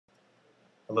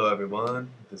Hello everyone,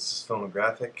 this is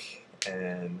Phonographic,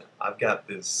 and I've got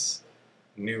this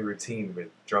new routine with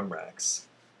drum racks.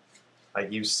 I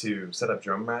used to set up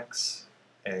drum racks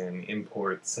and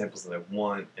import samples that I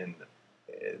want and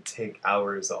take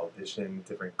hours to audition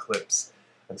different clips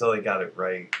until I got it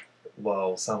right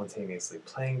while simultaneously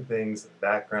playing things in the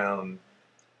background.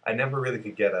 I never really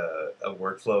could get a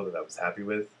workflow that I was happy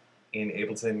with in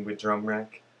Ableton with drum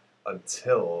rack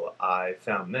until I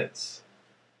found this.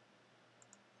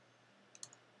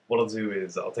 What I'll do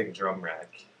is I'll take a drum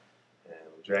rack and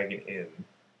we'll drag it in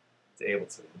to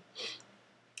Ableton.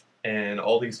 And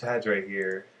all these pads right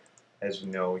here, as you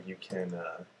know, you can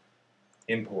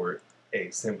import a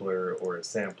simpler or a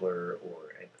sampler or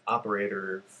an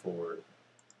operator for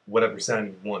whatever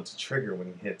sound you want to trigger when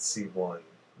you hit C1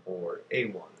 or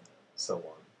A1, so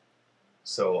on.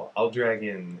 So I'll drag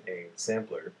in a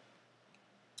sampler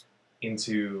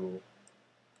into,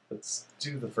 let's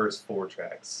do the first 4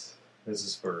 tracks. This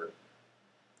is for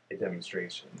a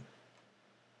demonstration.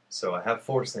 So I have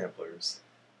 4 samplers,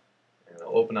 and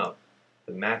I'll open up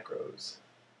the macros.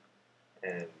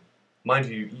 And mind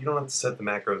you, you don't have to set the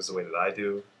macros the way that I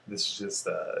do. This is just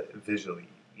visually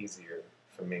easier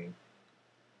for me.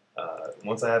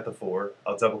 Once I have the 4,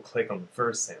 I'll double click on the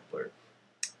first sampler.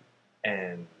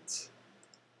 And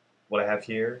what I have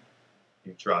here,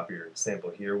 you drop your sample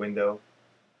here window.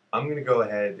 I'm going to go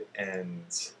ahead and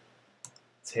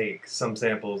take some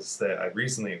samples that I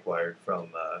recently acquired from,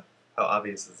 how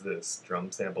obvious is this,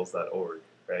 drumsamples.org,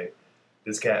 right?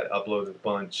 This cat uploaded a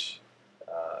bunch,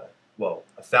 well,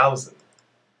 1,000.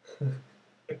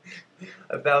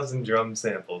 1,000 drum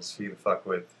samples for you to fuck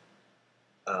with.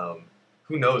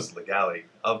 Who knows the legality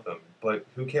of them, but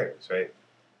who cares, right?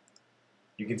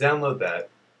 You can download that,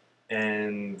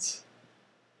 and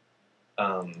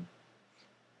I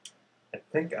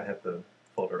think I have the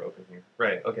folder open here.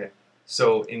 Right, okay.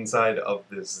 So inside of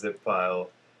this zip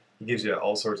file, it gives you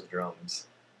all sorts of drums.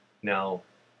 Now,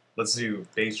 let's do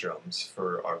bass drums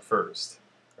for our first,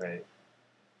 right?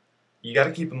 You got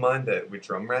to keep in mind that with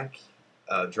drum rack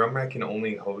can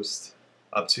only host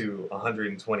up to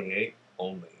 128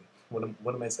 only. What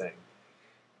am I saying?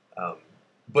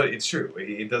 But it's true.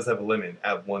 It does have a limit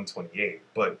at 128.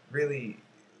 But really,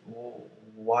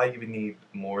 why you would need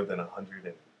more than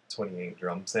 128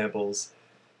 drum samples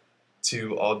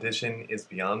to audition is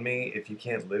beyond me. If you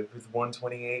can't live with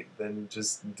 128, then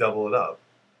just double it up.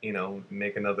 You know,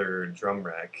 make another drum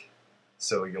rack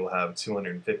so you'll have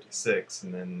 256,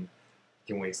 and then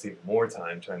you can waste even more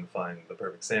time trying to find the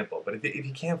perfect sample. But if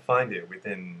you can't find it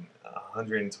within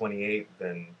 128,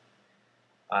 then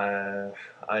I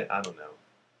don't know.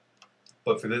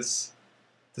 But for this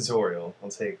tutorial, I'll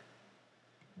take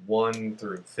 1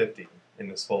 through 50 in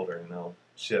this folder, and I'll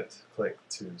shift-click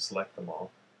to select them all.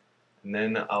 And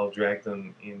then I'll drag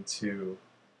them into,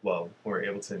 well, where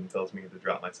Ableton tells me to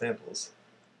drop my samples.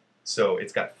 So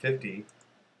it's got 50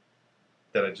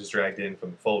 that I just dragged in from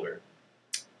the folder.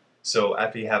 So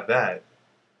after you have that,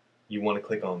 you want to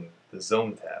click on the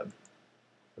Zone tab.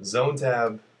 The Zone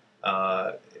tab,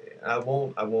 I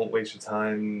won't waste your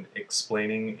time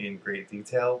explaining in great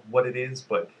detail what it is,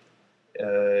 but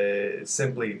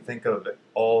simply think of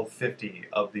all 50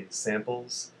 of these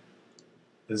samples.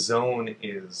 The zone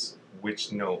is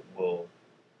which note will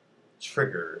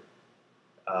trigger.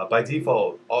 By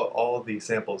default, all of these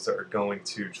samples are going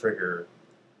to trigger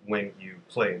when you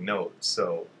play a note.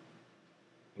 So,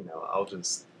 you know, I'll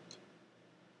just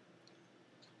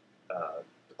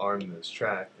arm this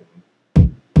track,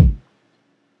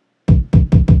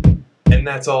 and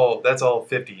that's all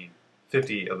 50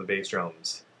 of the bass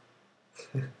drums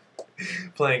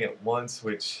playing at once,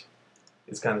 which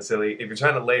is kind of silly. If you're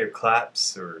trying to layer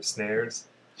claps or snares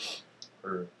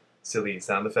or silly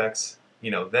sound effects,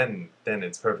 you know, then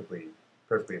it's perfectly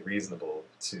reasonable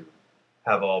to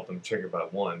have all of them triggered by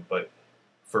one. But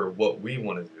for what we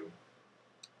want to do,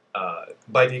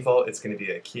 by default it's going to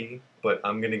be a key, but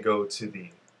I'm going to go to the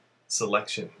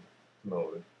selection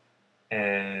mode,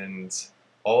 and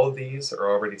all of these are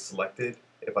already selected.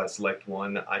 If I select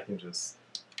one, I can just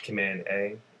Command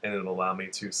A, and it'll allow me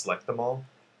to select them all.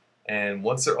 And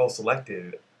once they're all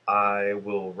selected, I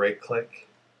will right-click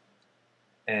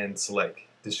and select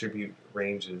Distribute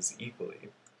Ranges Equally.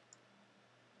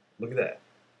 Look at that.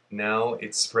 Now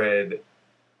it's spread,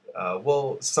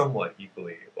 well, somewhat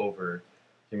equally over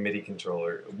your MIDI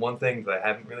controller. One thing that I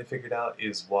haven't really figured out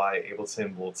is why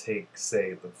Ableton will take,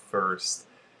 say, the first,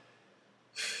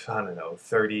 I don't know,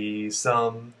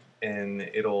 30-some, and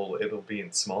it'll be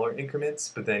in smaller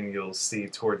increments, but then you'll see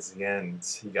towards the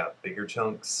end you got bigger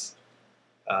chunks,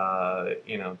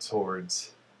 you know,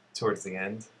 towards the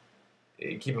end.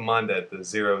 keep in mind that the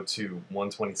 0 to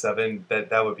 127,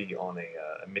 that would be on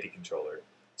a MIDI controller.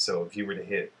 So if you were to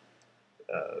hit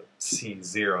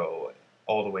C0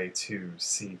 all the way to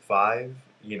C5,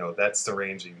 you know, that's the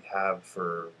range you have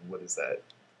for, what is that,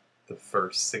 the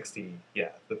first 60,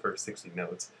 yeah, the first 60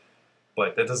 notes.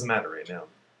 But that doesn't matter right now.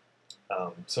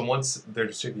 So once they're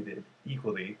distributed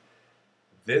equally,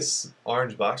 this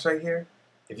orange box right here,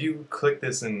 if you click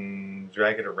this and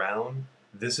drag it around,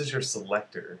 this is your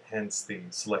selector, hence the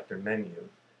selector menu.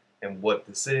 And what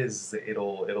this is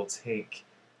it'll take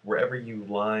wherever you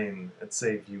line, let's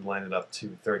say if you line it up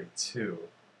to 32,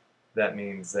 that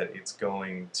means that it's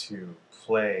going to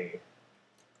play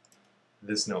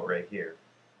this note right here,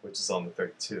 which is on the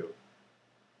 32.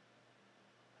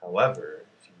 However,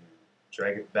 if you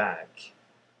drag it back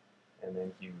and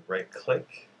then you right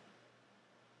click,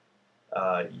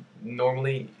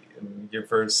 normally your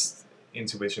first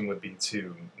intuition would be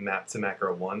to map to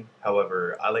macro 1.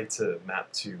 However, I like to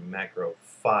map to macro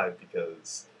 5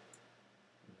 because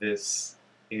this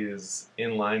is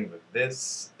in line with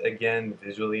this. Again,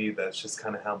 visually, that's just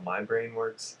kind of how my brain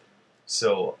works.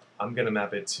 So I'm going to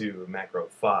map it to macro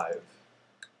 5.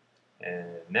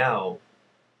 And now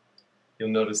you'll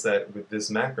notice that with this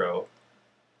macro,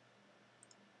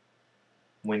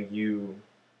 when you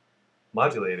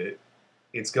modulate it,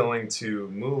 it's going to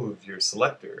move your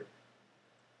selector.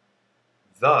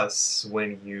 Thus,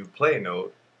 when you play a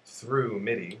note through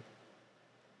MIDI,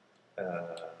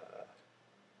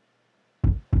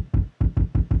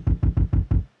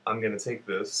 I'm going to take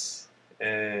this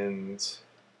and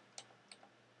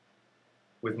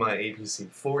with my APC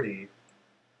 40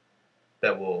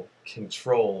 that will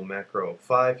control macro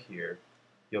 5 here,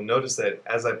 you'll notice that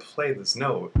as I play this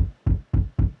note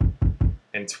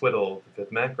and twiddle the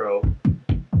 5th macro,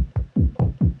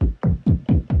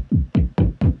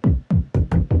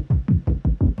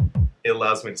 it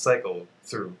allows me to cycle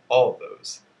through all of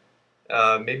those.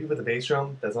 Maybe with the bass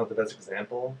drum, that's not the best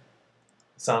example,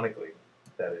 sonically,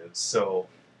 that is. So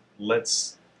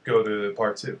let's go to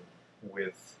part 2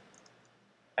 with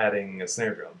adding a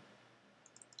snare drum.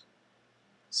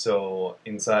 So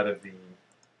inside of the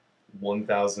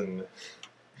 1000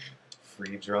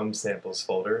 free drum samples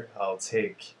folder, I'll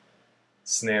take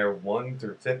snare 1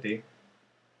 through 50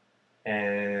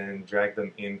 and drag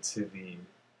them into the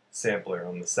sampler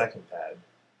on the second pad.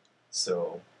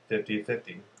 So 50,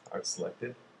 50 are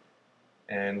selected,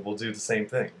 and we'll do the same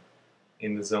thing.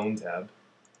 In the zone tab,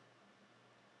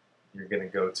 you're going to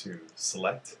go to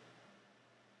select,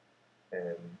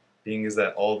 and being as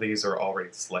that all these are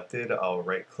already selected, I'll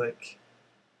right click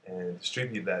and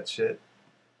distribute that shit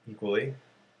equally,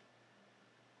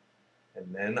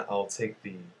 and then I'll take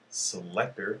the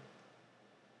selector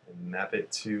and map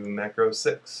it to macro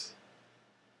 6.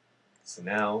 So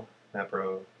now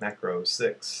macro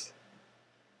 6,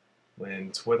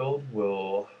 when twiddled,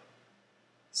 will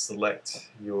select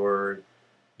your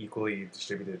equally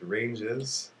distributed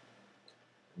ranges,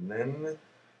 and then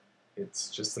it's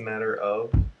just a matter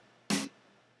of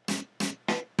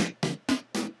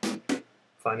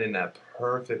finding that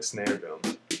perfect snare drum.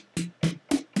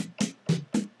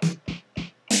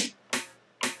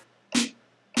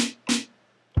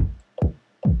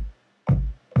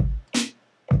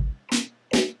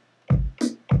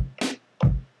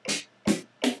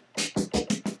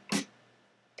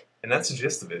 And that's the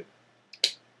gist of it.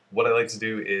 What I like to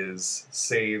do is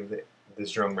save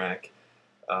this drum rack.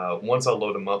 Once I'll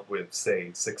load them up with,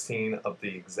 say, 16 of the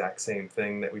exact same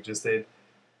thing that we just did.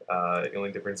 The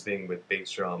only difference being with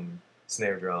bass drum,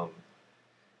 snare drum,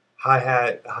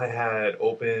 hi-hat,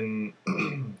 open,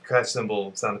 crash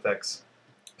cymbal, sound effects,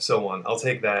 so on. I'll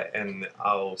take that and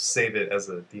I'll save it as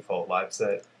a default live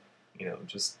set. You know,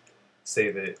 just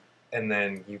save it, and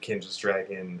then you can just drag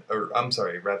in, or I'm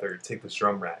sorry, rather take this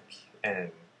drum rack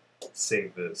and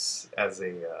save this as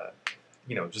a,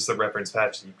 you know, just a reference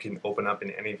patch that you can open up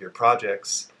in any of your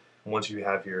projects. Once you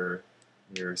have your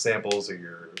samples or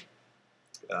your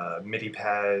MIDI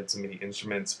pads, MIDI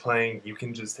instruments playing, you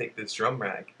can just take this drum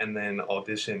rack and then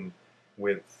audition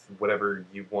with whatever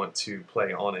you want to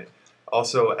play on it.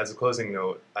 Also, as a closing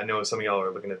note, I know some of y'all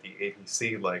are looking at the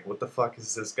APC like, what the fuck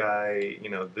is this guy? You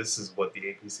know, this is what the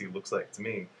APC looks like to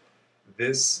me.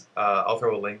 This, I'll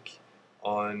throw a link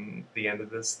on the end of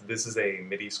this. This is a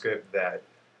MIDI script that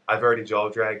I've already jaw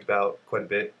dragged about quite a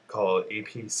bit, called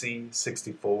APC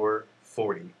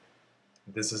 6440.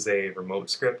 This is a remote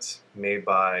script made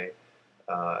by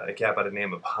a cat by the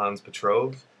name of Hanz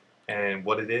Petrov, and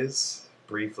what it is,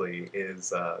 briefly,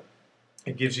 is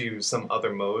it gives you some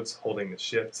other modes, holding the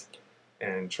shift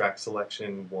and track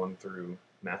selection 1 through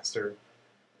master,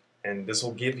 And this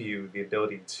will give you the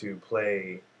ability to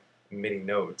play MIDI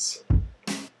notes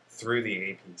through the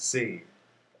APC.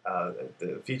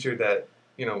 The feature that,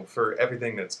 you know, for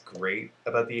everything that's great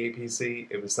about the APC,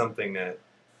 it was something that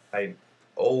I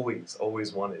always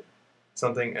wanted.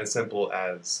 Something as simple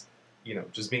as, you know,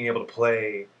 just being able to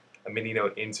play a MIDI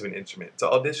note into an instrument, to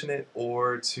audition it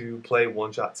or to play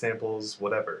one-shot samples,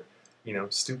 whatever. You know,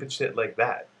 stupid shit like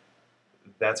that.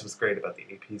 That's what's great about the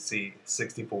APC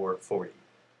 6440.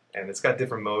 And it's got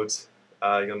different modes.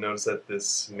 You'll notice that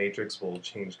this matrix will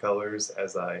change colors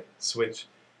as I switch.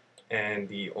 And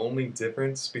the only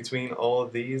difference between all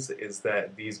of these is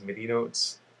that these MIDI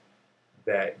notes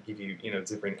that give you, you know,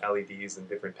 different LEDs and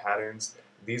different patterns,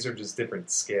 these are just different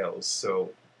scales.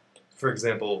 So, for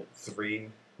example, 3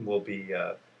 will be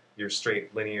your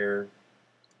straight linear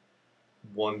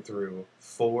 1 through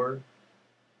 4,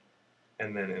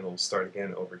 and then it'll start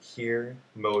again over here.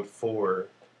 Mode 4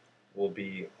 will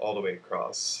be all the way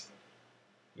across,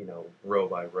 you know, row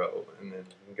by row, and then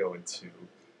you can go into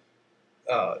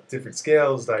different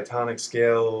scales, diatonic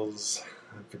scales.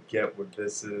 I forget what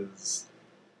this is,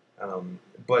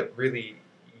 but really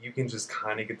you can just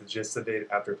kind of get the gist of it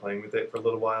after playing with it for a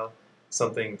little while.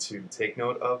 Something to take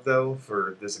note of though,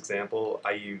 for this example,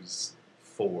 I use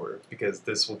 4 because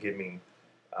this will give me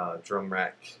drum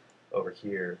rack over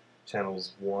here,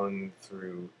 channels 1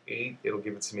 through 8. It'll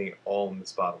give it to me all in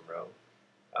this bottom row.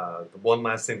 The one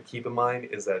last thing to keep in mind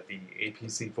is that the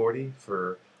APC 40,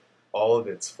 for all of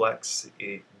its flex,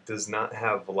 it does not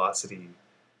have velocity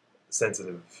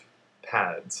sensitive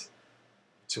pads,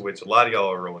 to which a lot of y'all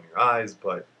are rolling your eyes,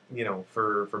 but you know,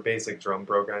 for basic drum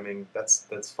programming,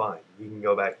 that's fine. You can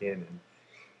go back in and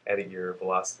edit your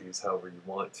velocities however you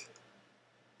want.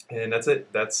 And that's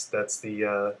it. That's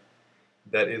the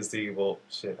that is the, well,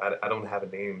 shit, I don't have a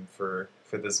name for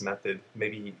this method.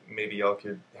 Maybe y'all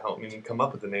could help me come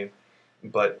up with a name.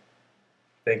 But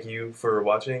thank you for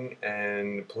watching,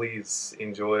 and please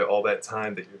enjoy all that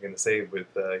time that you're going to save with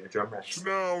your drum racks. So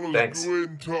now let's Thanks. go ahead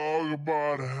and talk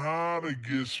about how to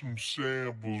get some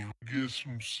samples.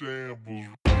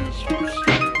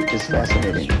 It's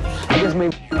fascinating. I guess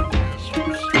maybe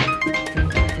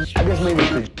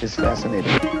it's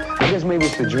fascinating. I guess maybe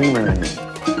it's the dreamer in me.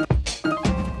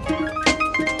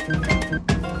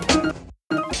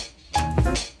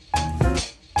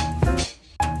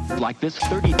 Like this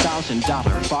 $30,000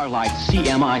 Farlight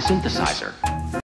CMI synthesizer.